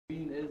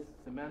green is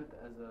cement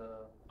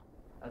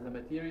as a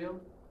material,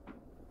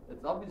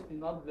 it's obviously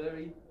not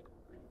very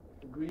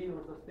green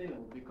or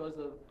sustainable because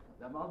of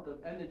the amount of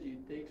energy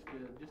it takes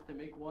just to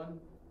make 1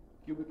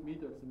 cubic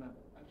meter of cement.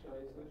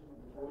 Actually, I searched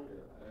before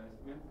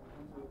cement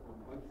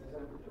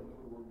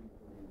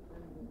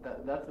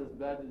That's as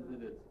bad as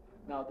it is.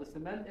 Now, the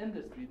cement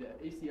industry, the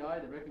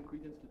ACI, the American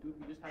Concrete Institute,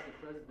 we just had the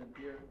president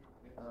here.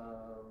 I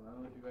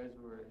don't know if you guys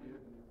were here.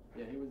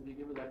 Yeah, he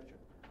gave a lecture.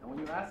 And when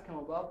you ask him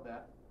about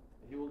that,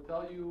 he will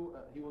tell you,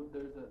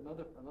 there's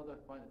another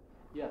point.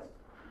 Yes,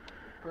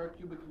 per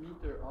cubic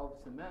meter of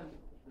cement,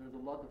 there's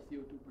a lot of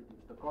CO2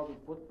 produced. The carbon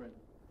footprint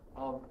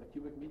of a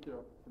cubic meter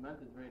of cement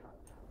is very high.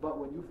 But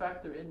when you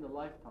factor in the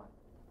lifetime,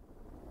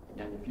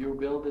 and if you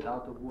build it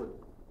out of wood,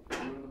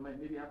 you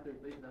maybe have to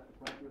replace it after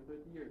 20 or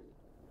 30 years.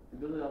 If you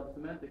build it out of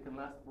cement, it can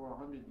last for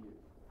 100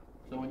 years.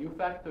 So when you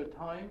factor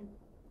time,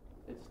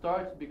 it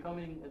starts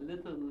becoming a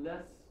little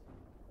less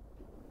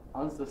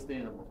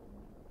unsustainable.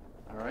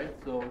 All right.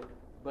 So,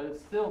 but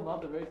it's still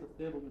not a very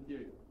sustainable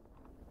material.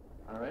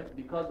 All right,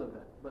 because of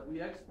that. But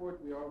we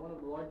export. We are one of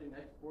the largest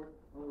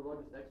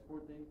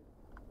exporting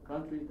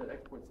countries that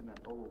export cement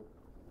all over.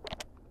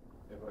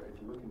 Yeah, but if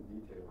you look in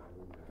detail, I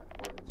mean,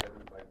 more than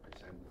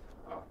 75%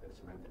 of the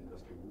cement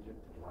industry in Egypt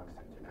belongs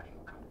to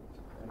international companies.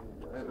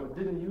 It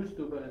didn't used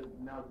to, but it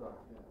now does.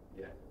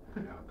 Yeah,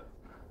 now it does.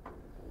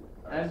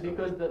 And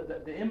because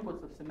the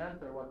inputs of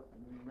cement are what?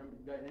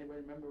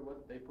 Anybody remember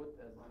what they put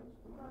as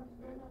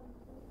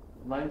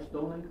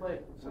limestone and clay?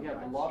 We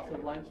have lots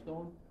of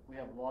limestone. We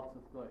have lots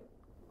of clay.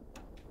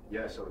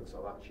 Yeah, so it's a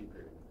lot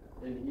cheaper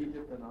in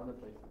Egypt and other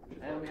places.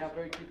 And we have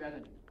very cheap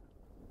energy.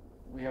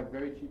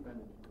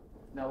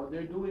 Now what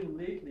they're doing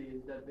lately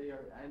is that they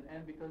are,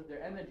 and because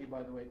their energy,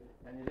 by the way,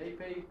 and they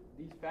pay,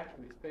 these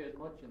factories pay as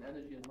much in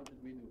energy as much as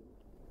we do.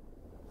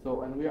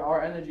 So, and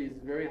our energy is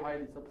very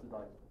highly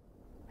subsidized.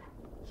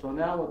 So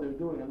now what they're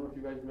doing, I don't know if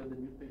you guys read the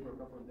newspaper a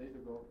couple of days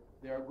ago,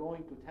 they are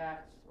going to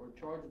tax or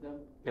charge them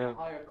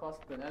higher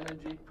cost than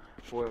energy.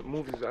 Well,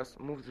 move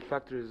the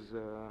factories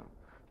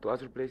to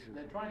other places.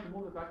 They're trying to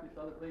move the factories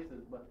to other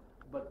places,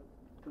 but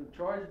to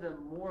charge them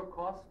more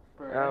cost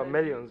per energy,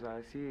 millions,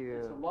 I see,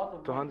 it's a lot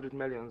of 200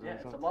 millions. Yeah,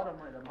 it's a lot of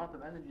money. The amount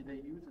of energy they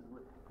use is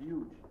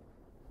huge.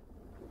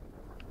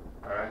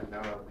 All right,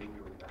 now I'll leave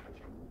you with Ahmed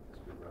Shaheen to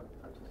speak about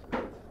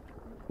participants.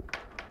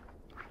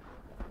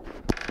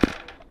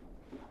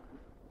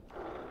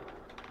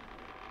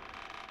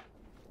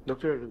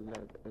 دكتور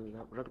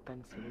الراجل بتاع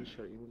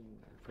السيميشر يقول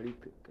الفريق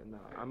كان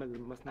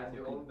عمل مصنع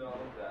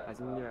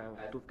عايزين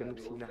يحطوه في جنوب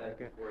سيناء حاجة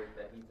كده.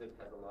 Egypt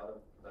has a lot of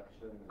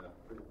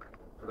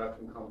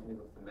production companies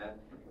of cement.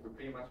 We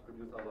pretty much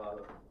produce a lot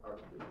of,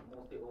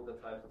 mostly all the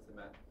types of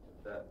cement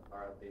that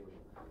are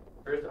available.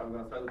 First, I'm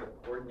going to start with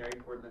the ordinary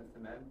Portland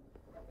cement.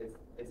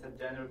 It's a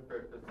general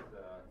purpose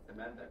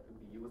cement that could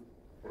be used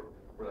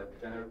for like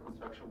general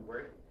construction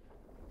work,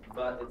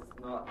 but it's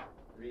not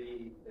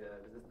really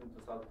resistant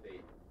to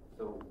sulfate.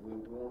 So we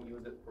won't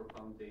use it for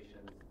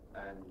foundations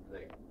and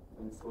like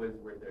in soils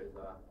where there's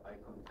a high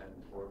content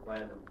or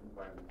violent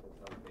environmental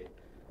sulfate.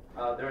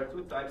 There are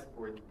two types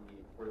for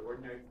the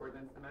ordinary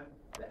Portland cement,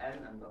 the N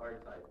and the R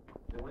type.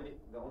 The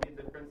only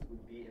difference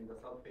would be in the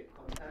sulfate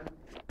content,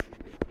 which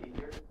you can see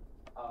here.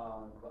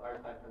 The R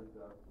type has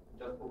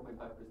just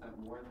 4.5%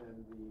 more than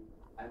the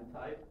N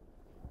type.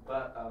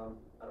 But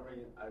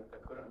I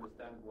couldn't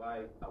understand why,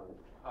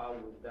 how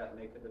would that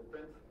make a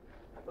difference.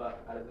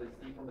 But as I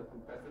see from the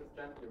compressive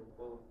strength, you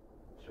both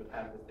should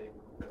have the same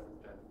compressive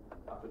strength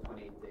after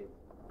 28 days.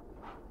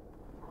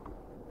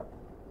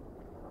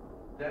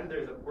 Then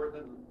there's a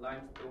Portland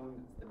limestone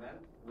cement,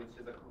 which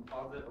is a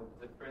composite of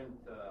different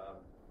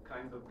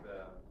kinds of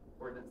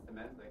Portland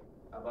cement, like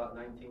about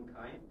 19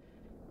 kinds.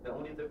 The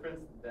only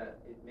difference that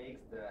it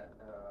makes that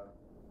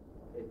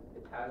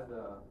it has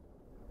a.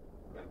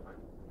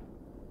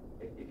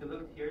 If you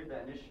look here, the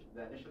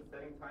initial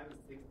setting time is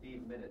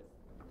 60 minutes.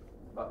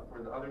 But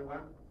for the other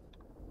one,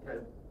 it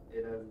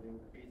has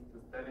increased to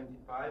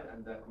 75,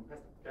 and the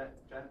compressive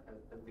strength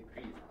has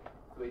decreased.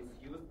 So it's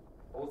used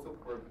also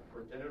for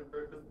general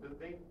purpose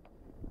building,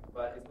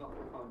 but it's not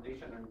for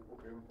foundation and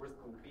reinforced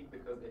concrete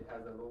because it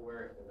has a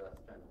lower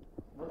strength.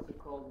 What's it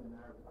called in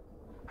Arabic?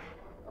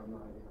 I have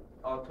no idea.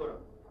 Oh, Torah.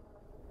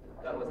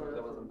 That was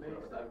on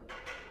Torah.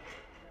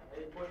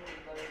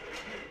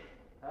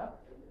 Huh?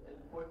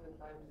 Important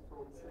times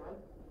to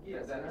cement.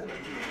 Yes, that's one is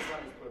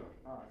Torah.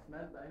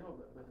 Cement, I know,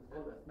 but it's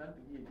called a cement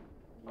begin.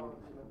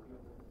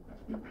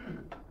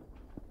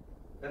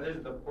 Then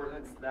there's the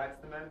Portland slag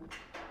cement,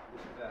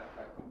 which is a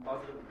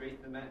composite of gray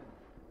cement,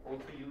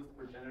 also used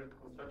for general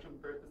construction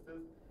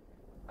purposes.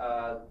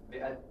 The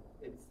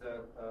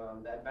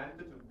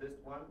advantage of this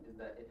one is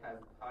that it has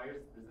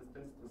higher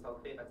resistance to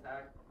sulfate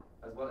attack,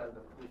 as well as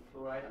the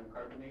fluoride and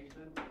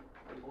carbonation.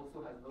 It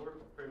also has lower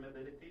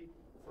permeability,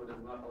 so it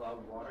does not allow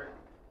water.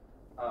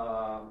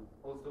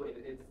 Also,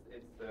 it's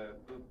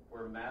good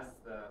for mass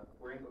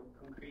pouring of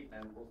concrete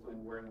and also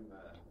in warm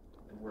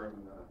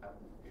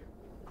atmosphere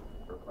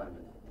for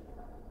climate.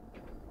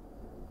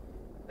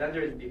 Then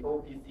there is the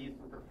OPC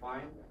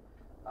superfine.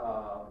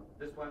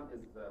 This one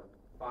is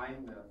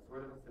fine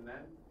sort of a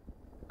cement,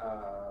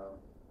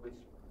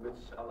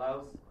 which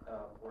allows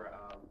for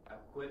a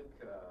quick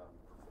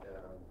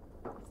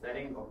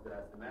setting of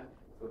the cement.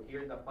 So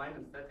here the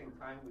final setting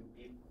time would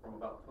be from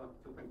about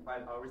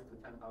 2.5 hours to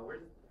 10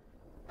 hours.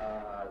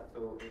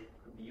 So it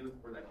could be used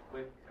for like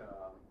quick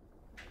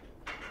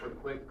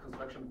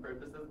construction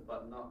purposes,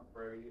 but not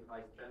for really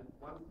high strength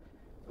ones.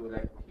 So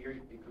like here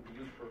it could be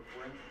used for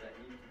forms that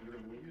need to be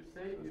removed. You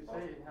say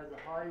it has a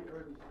high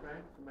early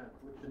strength cement,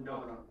 which is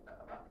no,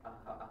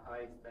 a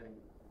high setting,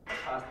 a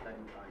fast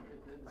setting time.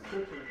 It's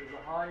description. It is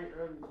a high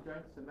early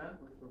strength cement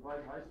which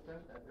provides high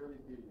strength at early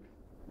periods.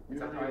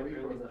 It's a high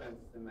early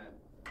strength cement.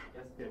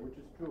 Yes. Okay, which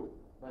is true.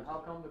 But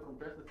how come the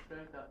compressive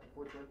strength after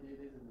 428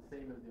 days is the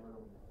same as the other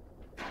one?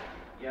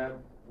 Yeah,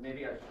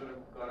 maybe I should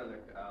have got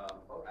it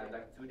at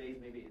like 2 days.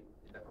 Maybe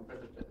the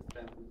compressive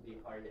strength would be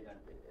higher than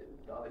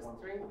the other one.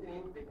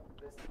 The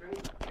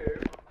strength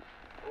curve.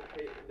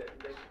 Okay,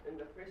 in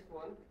the first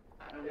one.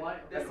 And why?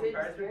 The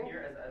comparison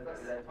here as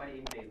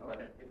 28 days. But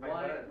if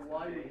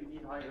why would you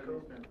need higher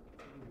early strength?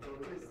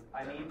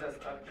 I need the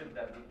structure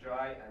that is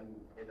dry and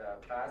it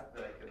fast,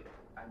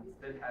 and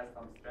still has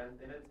some strength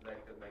in it, so that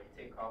I could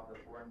take off the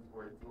forms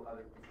or do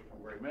other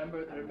construction work.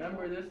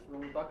 Remember this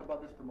when we talk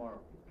about this tomorrow.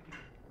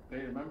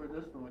 Okay, remember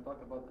this when we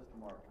talk about this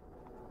tomorrow.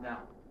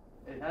 Now,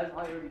 it has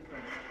high early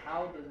strength.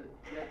 How does it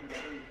get to the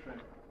early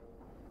strength?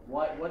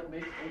 What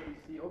makes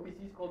OPC?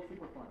 OPC is called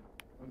superfine.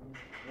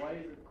 Why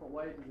does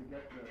it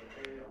get the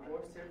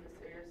more surface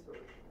area? So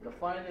the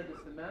finer the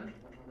cement,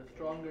 the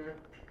stronger,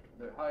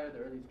 the higher the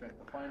early strength.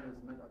 The finer the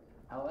cement.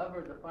 However,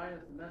 the finer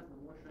the cement, the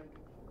more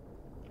shrinkage.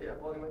 yeah,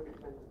 volumetric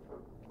strength is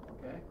strong.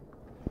 Okay.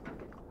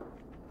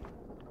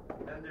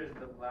 Then there's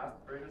the blast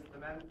furnace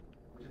cement,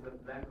 which is a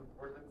blend of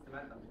Portland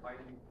cement and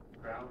finely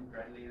ground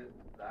granulated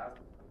blast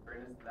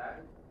furnace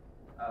slag,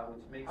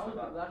 which makes How is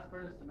the about. blast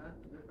furnace cement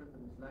different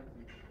than the slag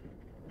cement?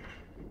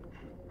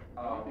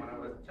 When I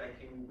was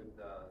checking with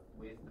the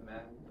waste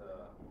cement,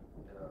 the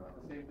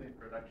same thing.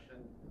 production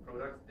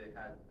products, they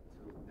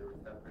were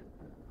separate.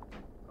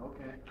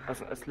 Okay.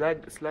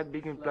 slag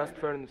being in blast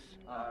furnace.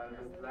 The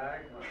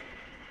slag,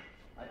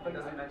 it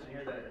doesn't mention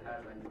here that it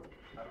has any.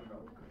 I don't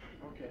know.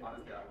 Okay.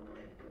 Honestly, I don't know.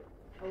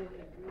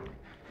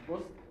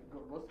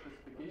 What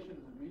specifications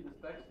read the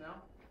specs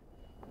now?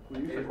 We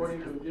use according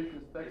to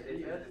Egyptian specs.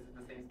 Yes. It's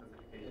the same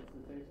specification. It's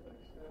the same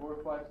specs.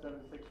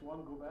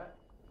 45761. Go back.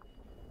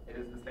 It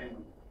is the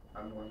same.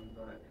 I'm the one who's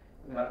done it.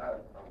 Yeah.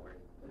 But don't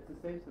worry. It's the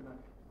same cement.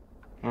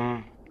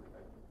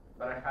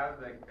 But I have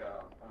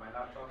on my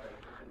laptop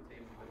different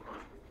tables with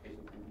different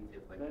specifications and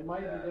details. They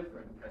might be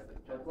different. Compressive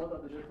But what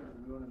are the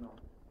differences? We want to know.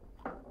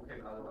 Okay,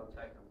 I'll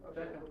check.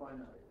 Check and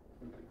find out.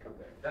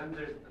 Then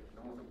there's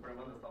the most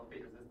important one, the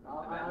sulfate resistant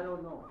I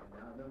don't know.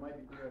 There might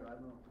be clear. I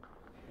don't know.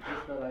 It's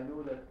just that I know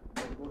that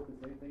they're both the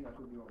same thing. I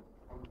could be wrong.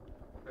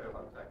 Okay,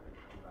 I'll check.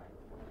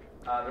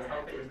 The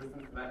sulfate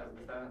resistant cement, as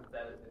the Sam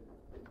said,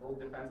 it all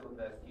depends on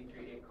the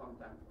C3A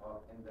content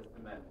in the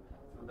cement.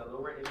 So the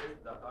lower it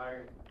is, the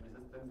higher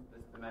resistance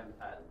the cement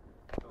has.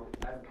 So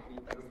as the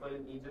soil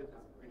in Egypt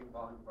is pretty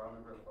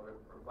vulnerable,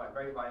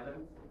 very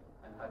violent,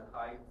 and has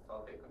high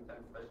sulfate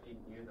content, especially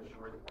near the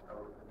shores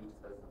or the beach,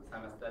 as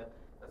Sam has said.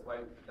 That's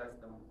why that's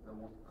the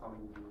most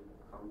common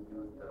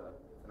used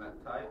cement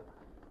type.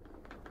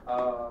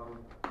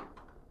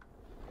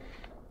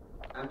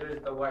 And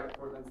there's the white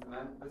Portland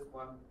cement. This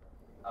one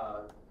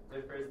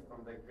differs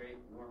from the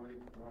normal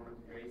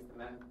gray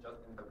cement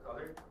just in the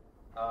color.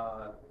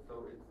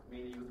 So it's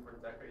mainly used for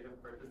decorative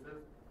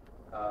purposes.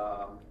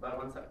 But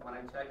when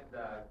I checked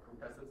the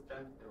compressive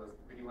strength, it was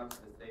pretty much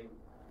the same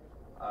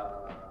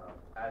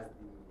as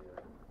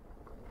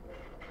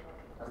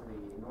the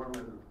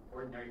normal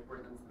ordinary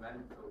Portland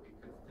cement. So it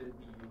could still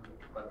be used,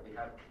 but they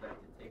have to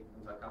take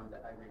into account the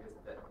aggregates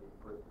that they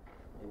put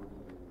in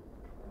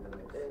the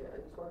mix. I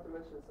just want to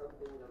mention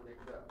something.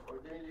 Like the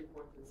ordinary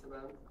Portland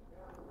cement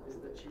is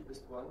the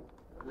cheapest one.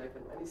 Like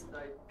any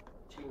slight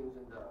change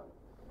in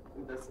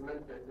the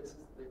cement this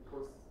is the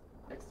cost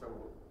extra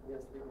more.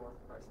 Yes, big more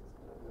prices.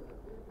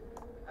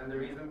 And the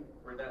reason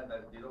for that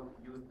they don't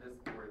use this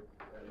for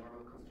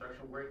normal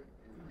construction work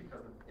is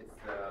because of its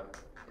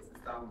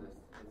soundness.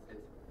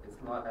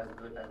 It's not as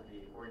good as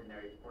the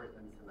ordinary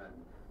Portland cement.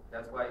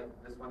 That's why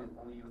this one is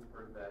only used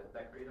for the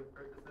decorative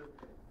purposes,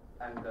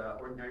 and the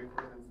ordinary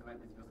Portland cement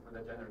is used for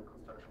the general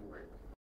construction work.